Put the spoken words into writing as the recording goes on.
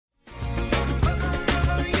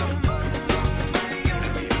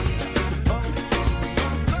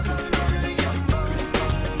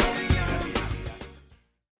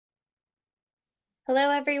Hello,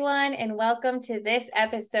 everyone, and welcome to this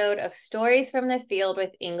episode of Stories from the Field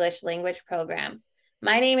with English Language Programs.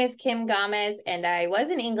 My name is Kim Gomez, and I was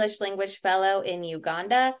an English Language Fellow in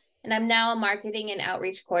Uganda, and I'm now a Marketing and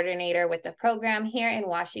Outreach Coordinator with the program here in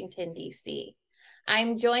Washington, D.C.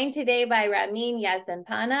 I'm joined today by Ramin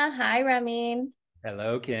Yazdanpanah. Hi, Ramin.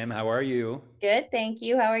 Hello, Kim. How are you? Good, thank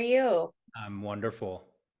you. How are you? I'm wonderful.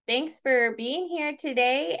 Thanks for being here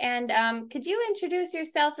today. And could you introduce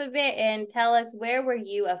yourself a bit and tell us where were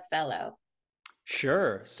you a fellow?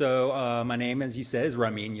 Sure. My name, as you said, is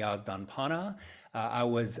Ramin Yazdanpanah. I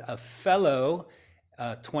was a fellow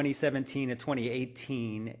 2017 to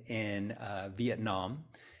 2018 in Vietnam.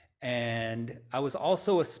 And I was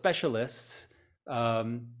also a specialist,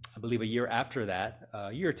 I believe a year after that,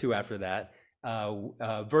 a year or two after that,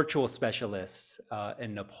 virtual specialist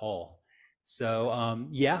in Nepal.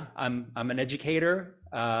 Yeah, I'm an educator,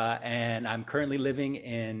 and I'm currently living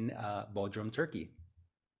in Bodrum, Turkey.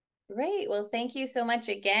 Great. Well, thank you so much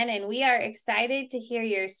again. And we are excited to hear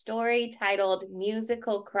your story titled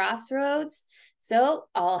Musical Crossroads. So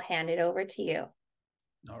I'll hand it over to you.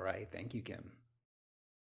 All right, thank you, Kim.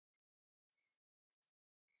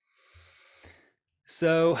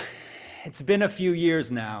 So it's been a few years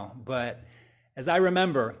now, but as I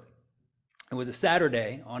remember, it was a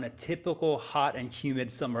Saturday on a typical hot and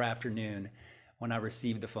humid summer afternoon when I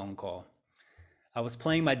received the phone call. I was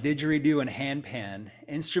playing my didgeridoo and handpan,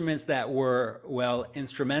 instruments that were, well,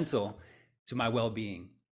 instrumental to my well-being.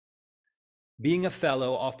 Being a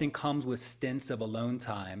fellow often comes with stints of alone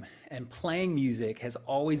time, and playing music has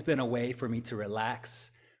always been a way for me to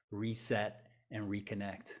relax, reset, and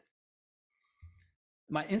reconnect.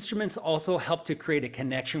 My instruments also help to create a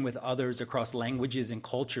connection with others across languages and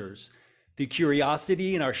cultures through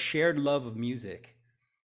curiosity and our shared love of music.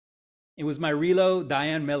 It was my relo,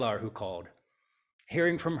 Diane Millar, who called.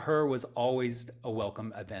 Hearing from her was always a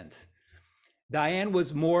welcome event. Diane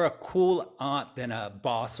was more a cool aunt than a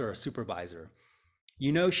boss or a supervisor.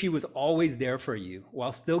 You know, she was always there for you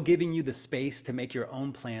while still giving you the space to make your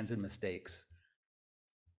own plans and mistakes.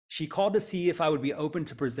 She called to see if I would be open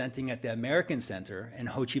to presenting at the American Center in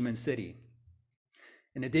Ho Chi Minh City.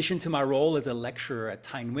 In addition to my role as a lecturer at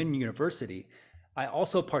Thanh Nguyen University, I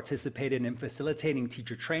also participated in facilitating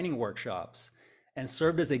teacher training workshops and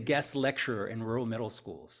served as a guest lecturer in rural middle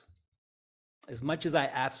schools. As much as I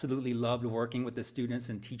absolutely loved working with the students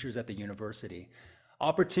and teachers at the university,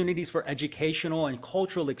 opportunities for educational and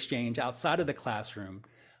cultural exchange outside of the classroom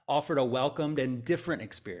offered a welcomed and different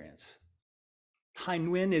experience. Thanh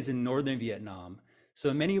Nguyen is in northern Vietnam,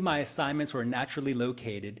 so many of my assignments were naturally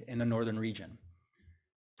located in the northern region.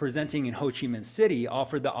 Presenting in Ho Chi Minh City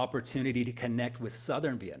offered the opportunity to connect with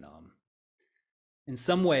southern Vietnam. In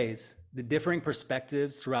some ways, the differing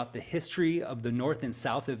perspectives throughout the history of the north and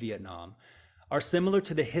south of Vietnam are similar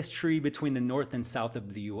to the history between the north and south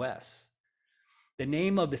of the US. The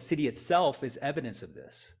name of the city itself is evidence of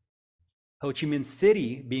this. Ho Chi Minh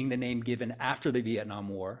City being the name given after the Vietnam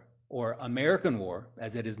War, or American War,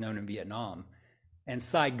 as it is known in Vietnam, and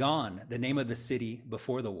Saigon, the name of the city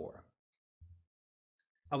before the war.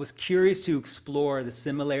 I was curious to explore the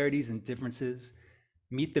similarities and differences,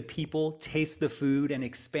 meet the people, taste the food, and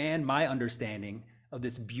expand my understanding of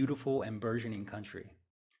this beautiful and burgeoning country.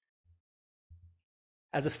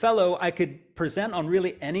 As a fellow, I could present on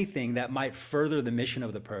really anything that might further the mission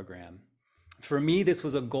of the program. For me, this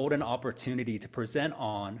was a golden opportunity to present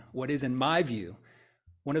on what is, in my view,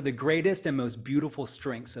 one of the greatest and most beautiful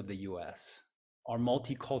strengths of the US, our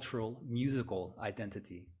multicultural musical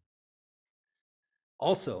identity.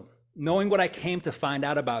 Also, knowing what I came to find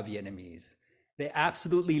out about Vietnamese, they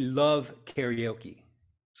absolutely love karaoke.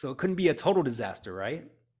 So it couldn't be a total disaster, right?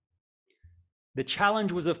 The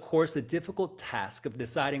challenge was, of course, the difficult task of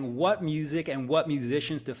deciding what music and what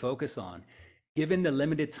musicians to focus on, given the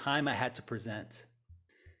limited time I had to present.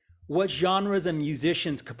 What genres and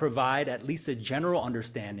musicians could provide at least a general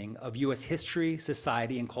understanding of US history,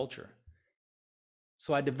 society, and culture.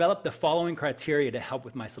 So I developed the following criteria to help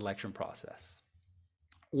with my selection process.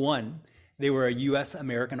 1, they were a US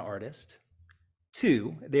American artist.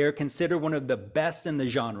 2, they are considered one of the best in the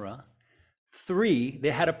genre. 3,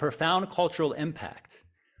 they had a profound cultural impact.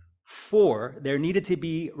 4, there needed to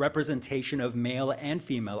be representation of male and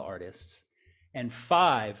female artists. And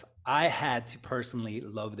 5, I had to personally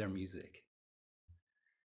love their music.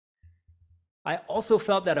 I also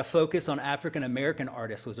felt that a focus on African American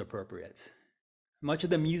artists was appropriate. Much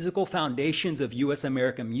of the musical foundations of US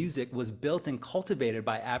American music was built and cultivated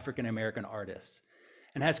by African American artists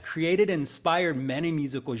and has created and inspired many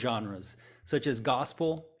musical genres, such as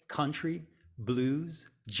gospel, country, blues,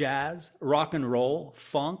 jazz, rock and roll,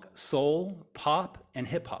 funk, soul, pop, and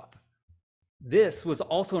hip hop. This was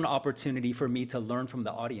also an opportunity for me to learn from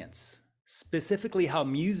the audience, specifically how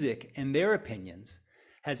music, in their opinions,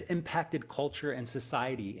 has impacted culture and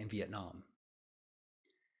society in Vietnam.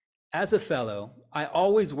 As a fellow, I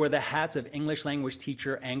always wore the hats of English language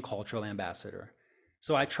teacher and cultural ambassador,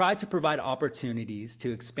 so I tried to provide opportunities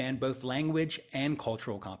to expand both language and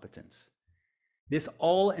cultural competence. This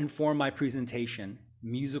all informed my presentation,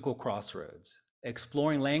 Musical Crossroads,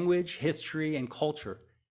 exploring language, history, and culture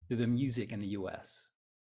through the music in the US.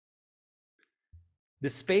 The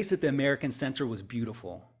space at the American Center was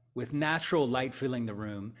beautiful, with natural light filling the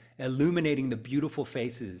room, illuminating the beautiful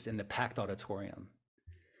faces in the packed auditorium.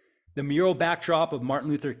 The mural backdrop of Martin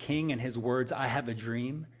Luther King and his words, "I have a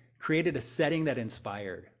dream," created a setting that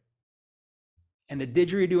inspired. And the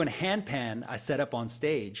didgeridoo and handpan I set up on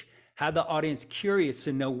stage had the audience curious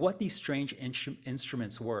to know what these strange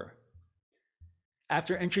instruments were.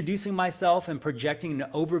 After introducing myself and projecting an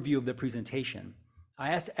overview of the presentation,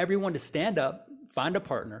 I asked everyone to stand up, find a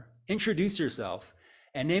partner, introduce yourself,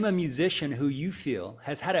 and name a musician who you feel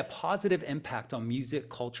has had a positive impact on music,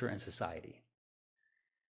 culture, and society.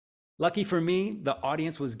 Lucky for me, the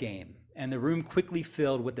audience was game, and the room quickly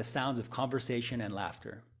filled with the sounds of conversation and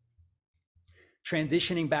laughter.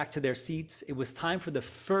 Transitioning back to their seats, it was time for the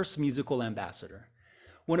first musical ambassador,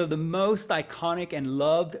 one of the most iconic and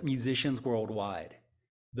loved musicians worldwide,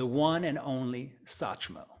 the one and only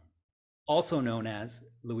Satchmo, also known as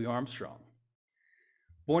Louis Armstrong.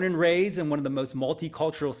 Born and raised in one of the most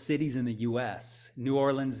multicultural cities in the US, New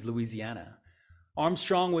Orleans, Louisiana,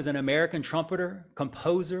 Armstrong was an American trumpeter,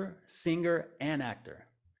 composer, singer, and actor.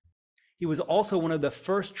 He was also one of the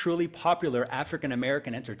first truly popular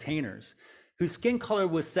African-American entertainers whose skin color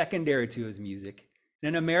was secondary to his music in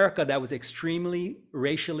an America that was extremely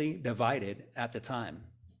racially divided at the time.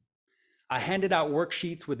 I handed out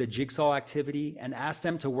worksheets with a jigsaw activity and asked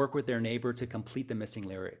them to work with their neighbor to complete the missing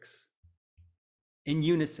lyrics. In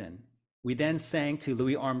unison, we then sang to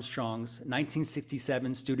Louis Armstrong's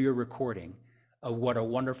 1967 studio recording of What a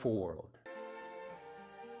Wonderful World.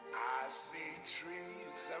 I see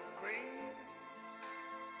trees of green,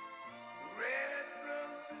 red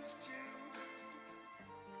roses too.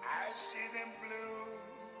 I see them bloom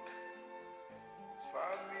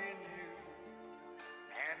for me and you.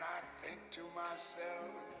 And I think to myself,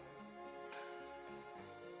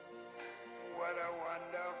 what a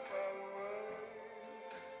wonderful world.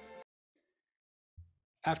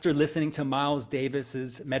 After listening to Miles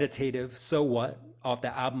Davis's meditative So What off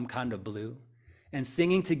the album Kinda Blue, and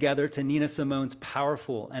singing together to Nina Simone's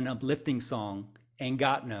powerful and uplifting song, Ain't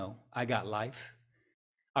Got No, I Got Life,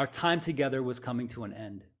 our time together was coming to an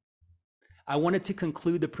end. I wanted to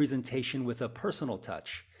conclude the presentation with a personal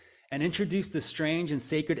touch and introduce the strange and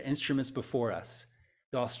sacred instruments before us,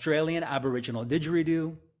 the Australian Aboriginal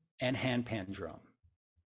didgeridoo and handpan drum.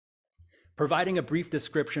 Providing a brief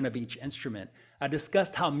description of each instrument, I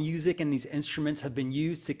discussed how music and these instruments have been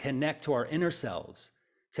used to connect to our inner selves,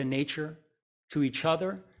 to nature, to each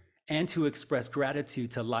other, and to express gratitude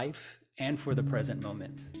to life and for the present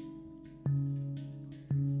moment.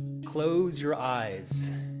 Close your eyes,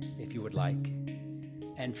 if you would like,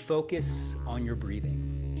 and focus on your breathing.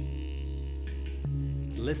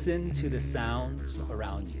 Listen to the sounds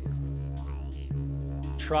around you.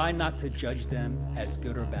 Try not to judge them as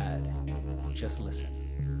good or bad. Just listen.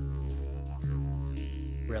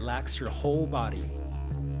 Relax your whole body,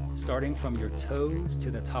 starting from your toes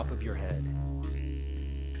to the top of your head.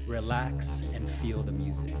 Relax and feel the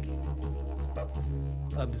music.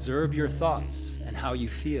 Observe your thoughts and how you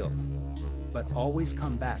feel, but always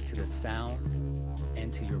come back to the sound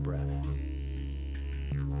and to your breath.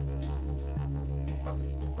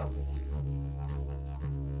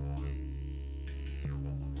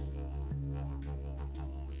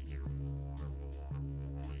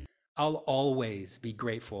 I'll always be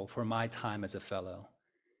grateful for my time as a fellow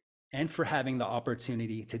and for having the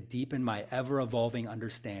opportunity to deepen my ever-evolving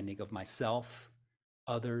understanding of myself,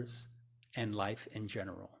 others, and life in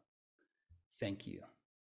general. Thank you.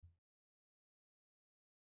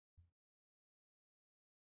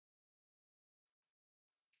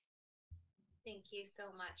 Thank you so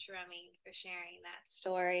much, Ramin, for sharing that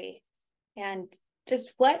story. And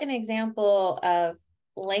just what an example of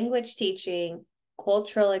language teaching,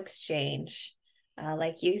 cultural exchange,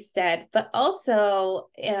 like you said, but also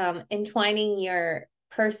entwining your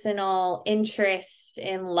personal interest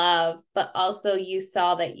and love, but also you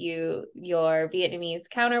saw that your Vietnamese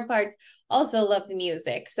counterparts also loved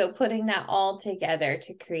music. So putting that all together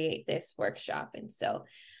to create this workshop. And so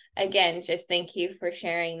again, just thank you for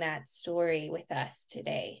sharing that story with us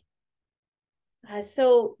today.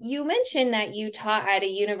 So you mentioned that you taught at a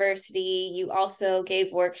university. You also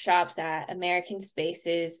gave workshops at American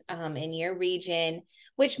Spaces in your region,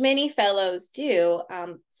 which many fellows do.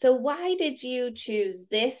 So why did you choose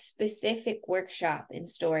this specific workshop and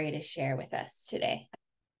story to share with us today?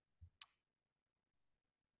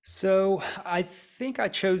 So I think I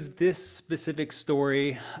chose this specific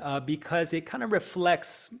story because it kind of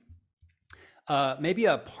reflects maybe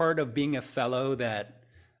a part of being a fellow that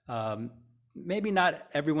um, maybe not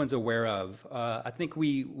everyone's aware of. I think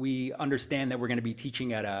we understand that we're going to be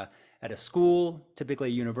teaching at a school, typically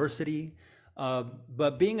a university,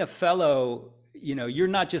 but being a fellow, you're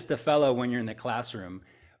not just a fellow when you're in the classroom.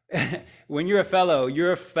 When you're a fellow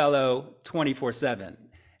 24/7,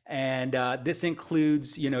 and this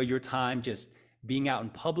includes your time just being out in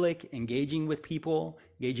public, engaging with people,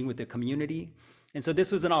 engaging with the community. And so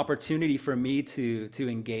this was an opportunity for me to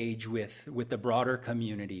engage with the broader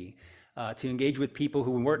community, to engage with people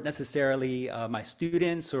who weren't necessarily my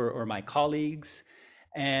students or my colleagues,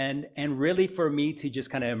 and really for me to just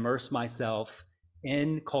kind of immerse myself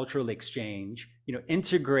in cultural exchange,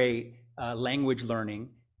 integrate language learning,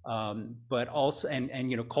 but also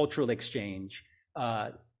and cultural exchange.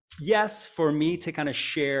 Yes, for me to kind of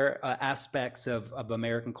share aspects of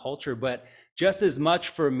American culture, but just as much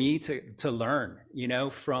for me to learn,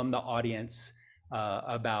 from the audience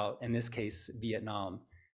about, in this case, Vietnam.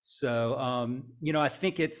 So, I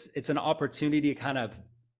think it's an opportunity to kind of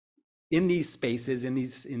in these spaces, in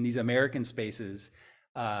these American spaces,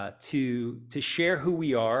 to share who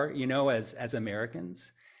we are, as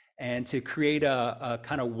Americans, and to create a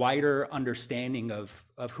kind of wider understanding of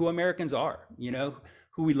who Americans are,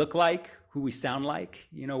 who we look like, who we sound like,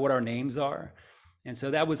 what our names are. And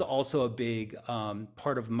so that was also a big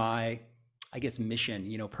part of my, I guess,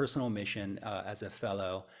 mission, personal mission as a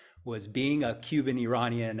fellow, was being a Cuban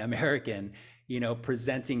Iranian American,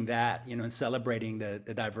 presenting that, and celebrating the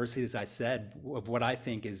diversity, as I said, of what I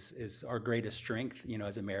think is our greatest strength,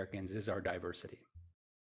 as Americans, is our diversity.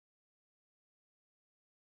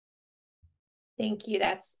 Thank you.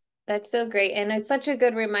 That's so great. And it's such a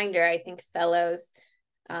good reminder. I think fellows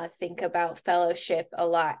think about fellowship a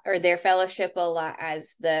lot, or their fellowship a lot,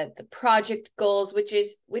 as the project goals, which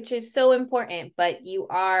is so important. But you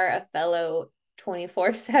are a fellow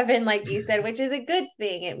 24/7, like you said, which is a good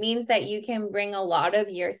thing. It means that you can bring a lot of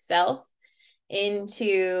yourself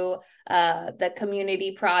into the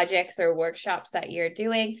community projects or workshops that you're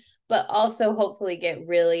doing, but also hopefully get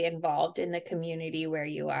really involved in the community where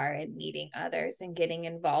you are and meeting others and getting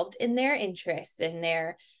involved in their interests and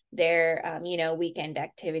their weekend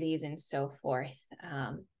activities and so forth.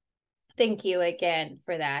 Thank you again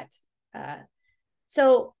for that.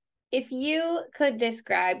 So if you could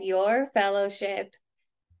describe your fellowship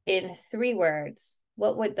in 3 words,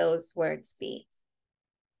 what would those words be?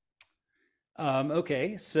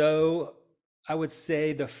 Okay, so I would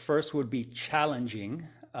say the first would be challenging,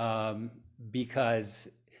 because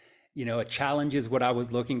a challenge is what I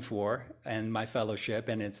was looking for in my fellowship,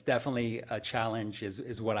 and it's definitely a challenge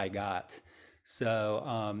is what I got.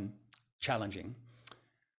 So challenging.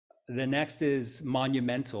 The next is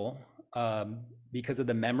monumental, because of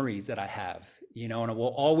the memories that I have, and I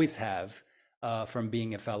will always have, from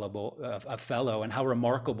being a fellow, and how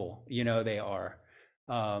remarkable, they are.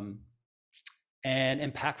 Um, and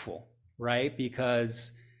impactful, right?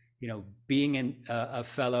 Because being a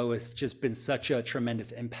fellow has just been such a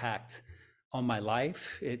tremendous impact on my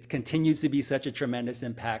life. It continues to be such a tremendous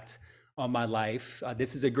impact on my life.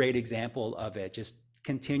 This is a great example of it. Just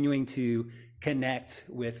continuing to connect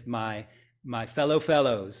with my fellow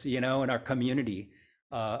fellows, in our community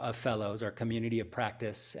of fellows, our community of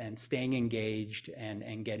practice, and staying engaged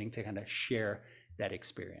and getting to kind of share that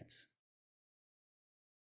experience.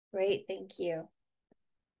 Great, thank you.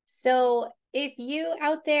 So if you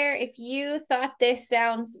out there, if you thought this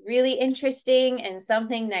sounds really interesting and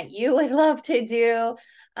something that you would love to do,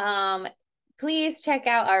 please check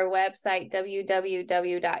out our website,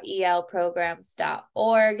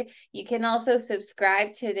 www.elprograms.org. You can also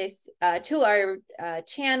subscribe to this to our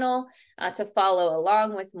channel to follow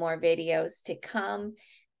along with more videos to come.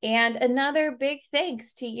 And another big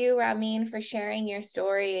thanks to you, Ramin, for sharing your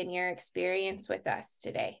story and your experience with us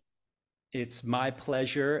today. It's my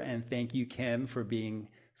pleasure, and thank you, Kim, for being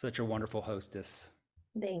such a wonderful hostess.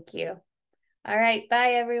 Thank you. All right,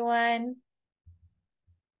 bye, everyone.